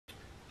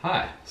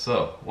Hi,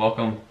 so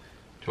welcome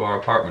to our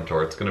apartment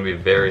tour. It's gonna be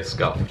very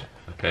scuffed,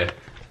 okay?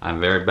 I'm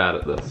very bad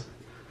at this.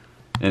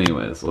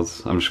 Anyways,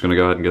 I'm just gonna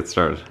go ahead and get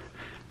started.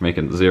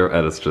 Making 0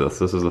 edits to this.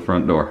 This is the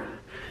front door.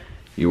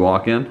 You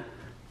walk in,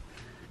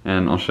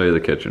 and I'll show you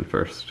the kitchen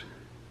first.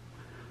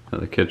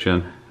 The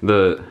kitchen,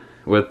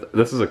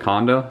 this is a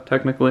condo,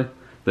 technically.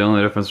 The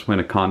only difference between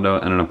a condo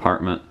and an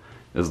apartment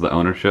is the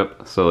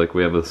ownership. So like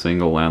we have a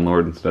single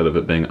landlord instead of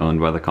it being owned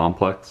by the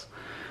complex.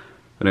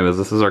 But anyways,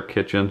 this is our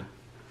kitchen.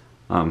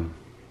 I'm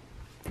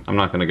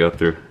not gonna go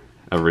through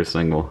every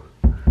single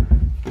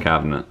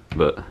cabinet,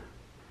 but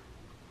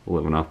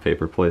living off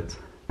paper plates.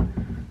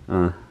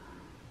 I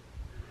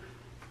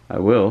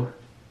will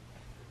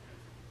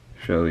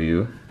show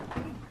you,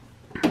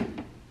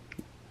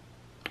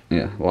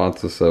 yeah,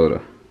 lots of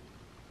soda.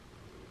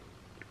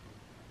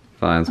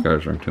 Fine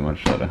scars drink too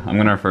much soda. I'm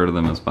gonna refer to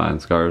them as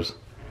fine scars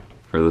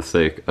for the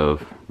sake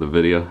of the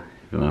video,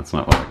 even though that's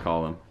not what I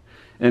call them.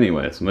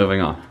 Anyways, moving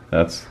on.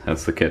 That's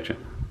the kitchen.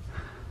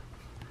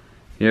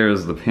 Here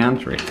is the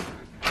pantry.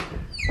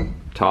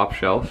 Top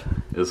shelf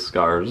is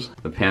Scars.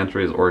 The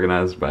pantry is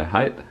organized by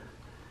height.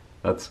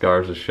 That's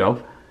Scars'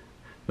 shelf.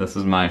 This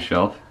is my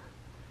shelf.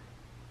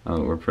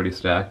 Oh, we're pretty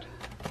stacked.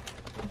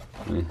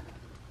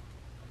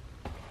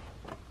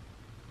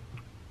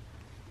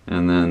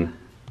 And then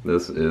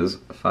this is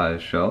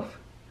Fi's shelf.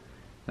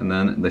 And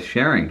then the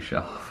sharing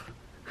shelf.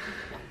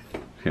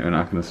 Okay, we're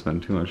not going to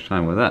spend too much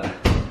time with that.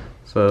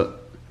 So,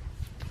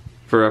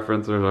 for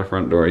reference, there's our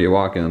front door. You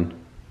walk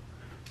in.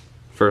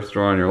 First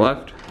door on your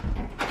left,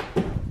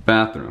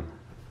 bathroom.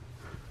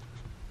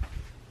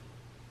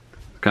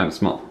 It's kind of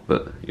small,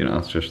 but you know,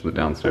 it's just the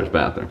downstairs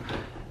bathroom.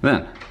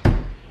 Then,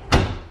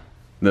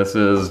 this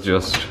is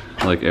just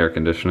like air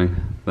conditioning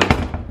thing.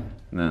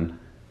 And then,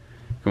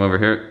 come over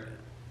here.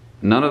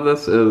 None of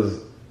this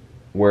is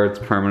where it's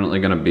permanently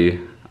gonna be.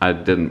 I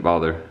didn't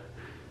bother,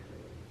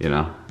 you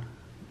know,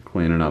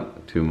 cleaning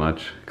up too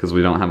much because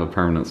we don't have a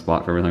permanent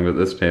spot for everything, but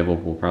this table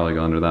will probably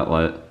go under that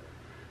light.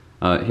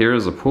 Here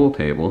is a pool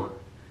table.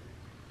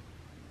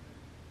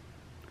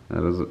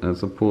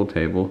 That's a pool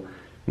table.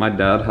 My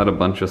dad had a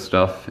bunch of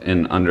stuff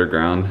in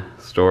underground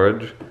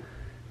storage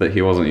that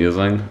he wasn't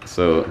using,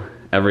 so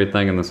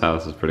everything in this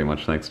house is pretty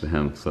much thanks to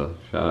him, so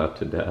shout out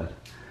to Dad.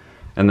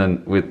 And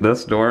then with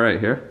this door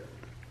right here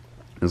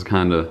is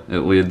it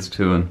leads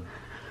to an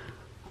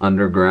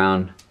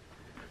underground,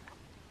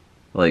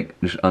 like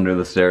just under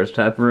the stairs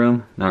type of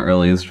room. Not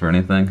really used for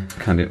anything.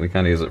 We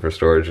kinda use it for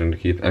storage and to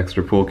keep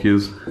extra pool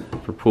cues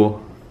for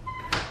pool.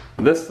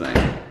 This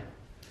thing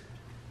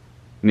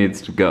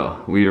needs to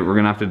go. We're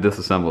gonna have to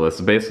disassemble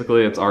this.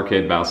 Basically, it's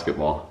arcade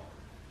basketball,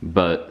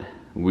 but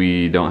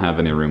we don't have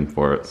any room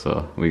for it,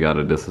 so we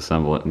gotta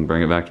disassemble it and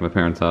bring it back to my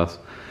parents' house.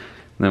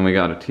 And then we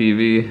got a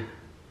TV,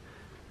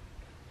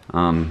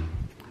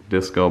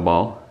 disco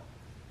ball,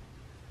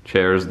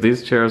 chairs.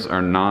 These chairs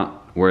are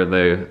not where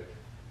they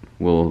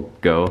will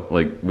go.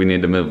 Like, we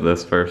need to move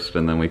this first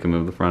and then we can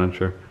move the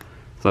furniture.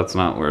 So that's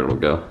not where it'll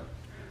go.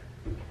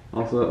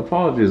 Also,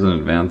 apologies in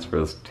advance for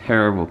this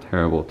terrible,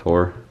 terrible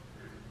tour.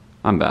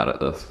 I'm bad at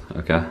this,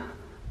 okay?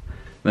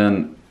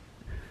 Then,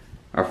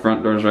 our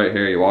front door's right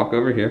here. You walk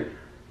over here,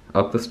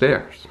 up the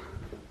stairs.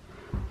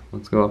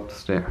 Let's go up the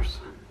stairs.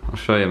 I'll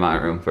show you my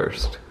room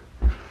first.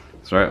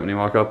 So right when you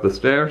walk up the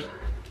stairs,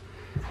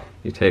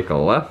 you take a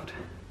left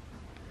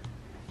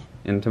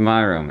into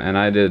my room. And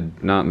I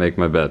did not make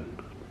my bed.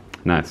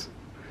 Nice.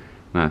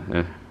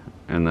 And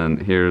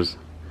then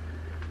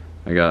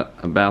I got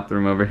a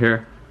bathroom over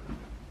here.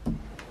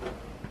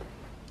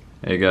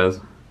 Hey guys,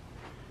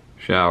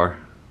 shower.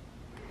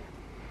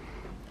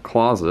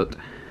 Closet.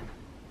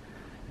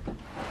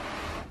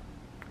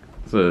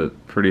 It's a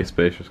pretty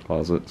spacious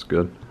closet, it's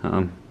good.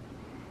 And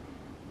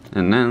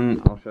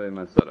then I'll show you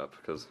my setup,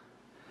 because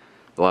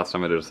the last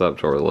time I did a setup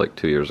tour was like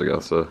 2 years ago.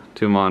 So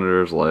 2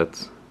 monitors,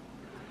 lights.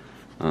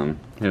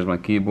 Here's my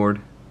keyboard,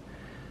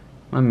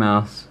 my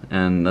mouse,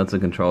 and that's a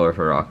controller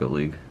for Rocket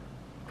League.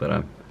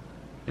 But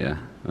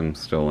I'm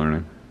still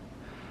learning.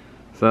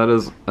 So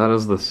that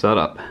is the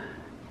setup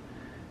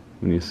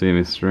when you see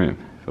me stream,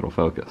 if it'll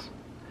focus.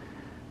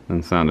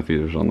 And sound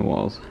diffusers on the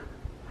walls.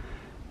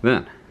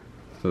 Then,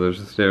 so there's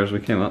the stairs we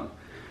came up.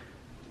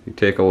 You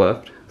take a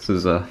left. This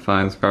is a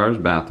Fine Scars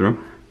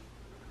bathroom.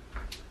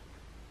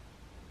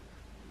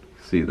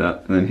 See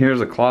that? And then here's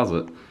a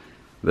closet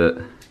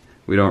that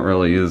we don't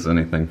really use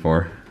anything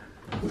for.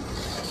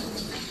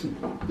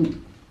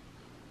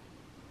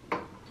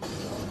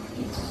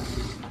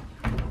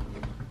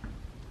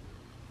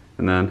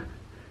 And then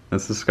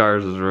this is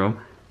Scars' room.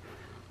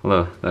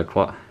 Hello,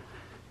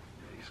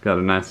 he's got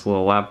a nice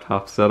little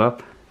laptop set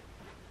up.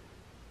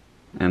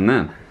 And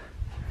then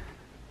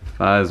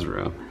Fi's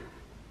room.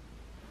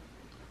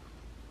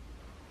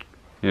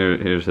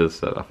 Here's his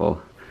setup.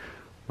 I'll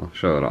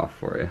show it off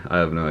for you. I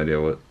have no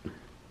idea what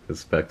his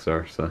specs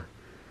are, so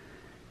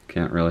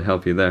can't really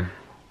help you there.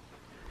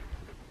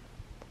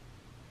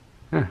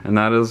 Yeah, and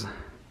that is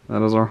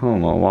our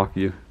home. I'll walk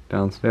you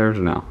downstairs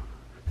now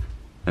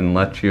and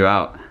let you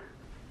out.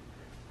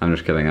 I'm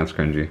just kidding, that's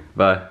cringy.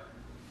 Bye.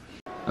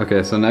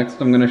 Okay, so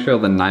next I'm gonna show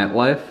the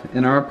nightlife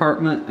in our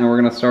apartment, and we're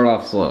gonna start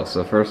off slow.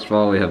 So first of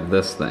all, we have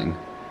this thing.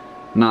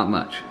 Not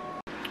much.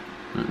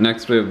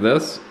 Next we have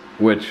this,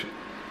 which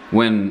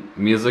when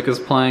music is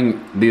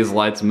playing, these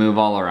lights move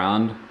all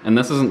around. And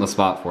this isn't the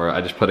spot for it,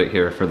 I just put it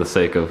here for the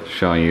sake of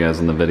showing you guys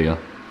in the video.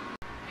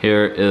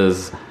 Here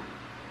is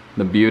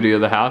the beauty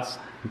of the house.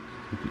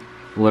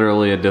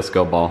 Literally a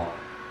disco ball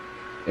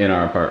in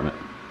our apartment.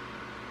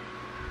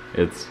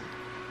 It's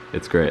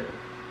great.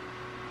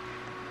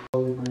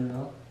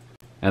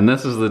 And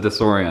this is the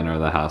disorienter of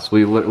the house.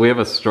 We have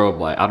a strobe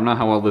light. I don't know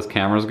how well this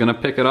camera's gonna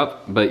pick it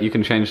up, but you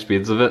can change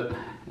speeds of it.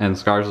 And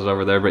Scars is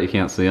over there, but you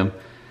can't see him.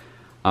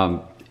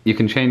 You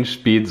can change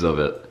speeds of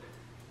it.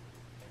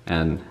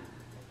 And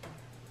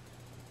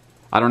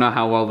I don't know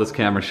how well this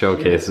camera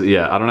showcases.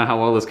 Yeah, I don't know how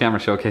well this camera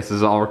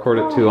showcases. I'll record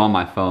it too on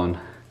my phone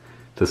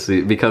to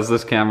see, because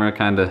this camera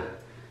kind of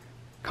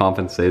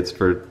compensates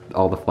for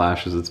all the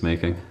flashes it's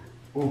making.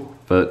 Ooh.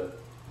 But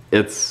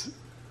it's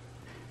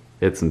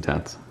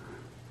intense.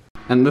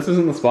 And this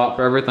isn't the spot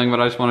for everything, but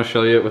I just want to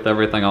show you it with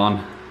everything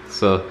on.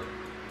 So,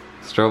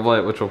 strobe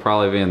light, which will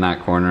probably be in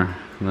that corner,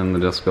 and then the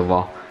disco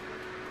ball.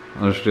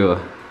 I'll just do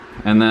it.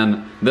 And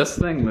then this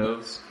thing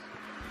moves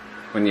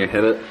when you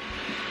hit it.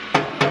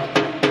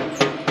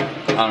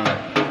 I don't know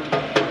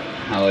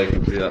how you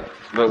can see that,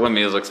 but when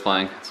music's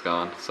playing, it's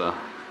going. So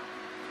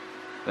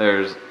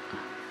there's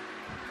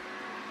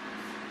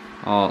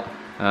all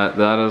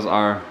that is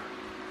our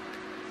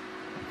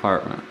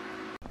apartment.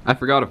 I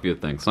forgot a few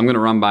things, so I'm gonna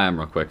run by them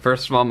real quick.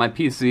 First of all, my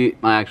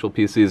actual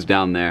PC is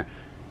down there.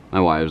 My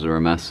wires are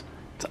a mess.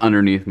 It's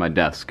underneath my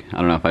desk. I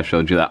don't know if I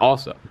showed you that.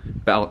 Also,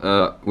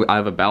 I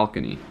have a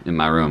balcony in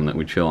my room that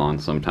we chill on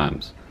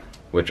sometimes,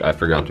 which I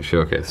forgot to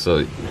showcase.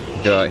 So,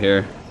 go out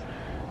here,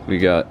 we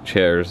got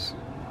chairs.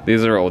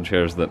 These are old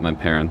chairs that my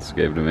parents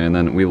gave to me, and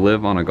then we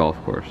live on a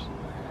golf course.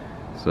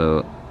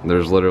 So,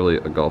 there's literally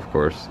a golf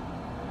course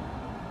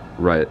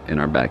right in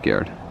our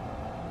backyard.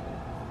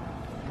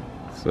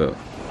 So,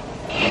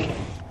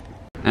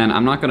 and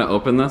I'm not gonna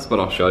open this, but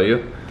I'll show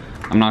you.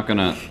 I'm not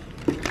gonna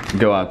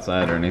go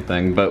outside or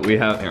anything, but we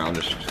have, here,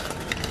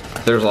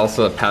 there's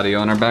also a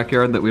patio in our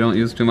backyard that we don't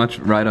use too much.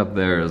 Right up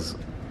there is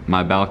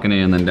my balcony,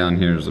 and then down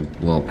here is a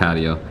little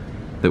patio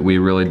that we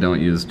really don't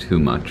use too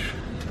much.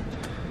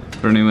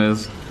 But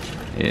anyways,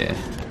 yeah.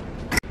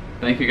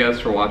 Thank you guys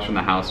for watching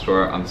the house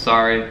tour. I'm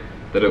sorry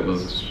that it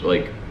was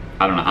like,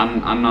 I don't know,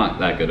 I'm not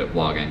that good at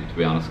vlogging, to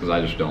be honest, because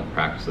I just don't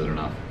practice it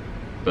enough.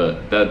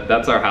 But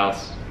that's our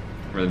house,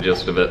 for the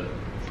gist of it.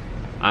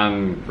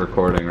 I'm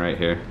recording right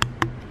here.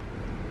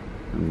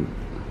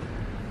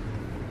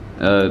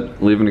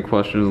 Leave any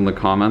questions in the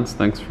comments.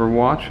 Thanks for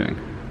watching.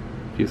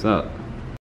 Peace out.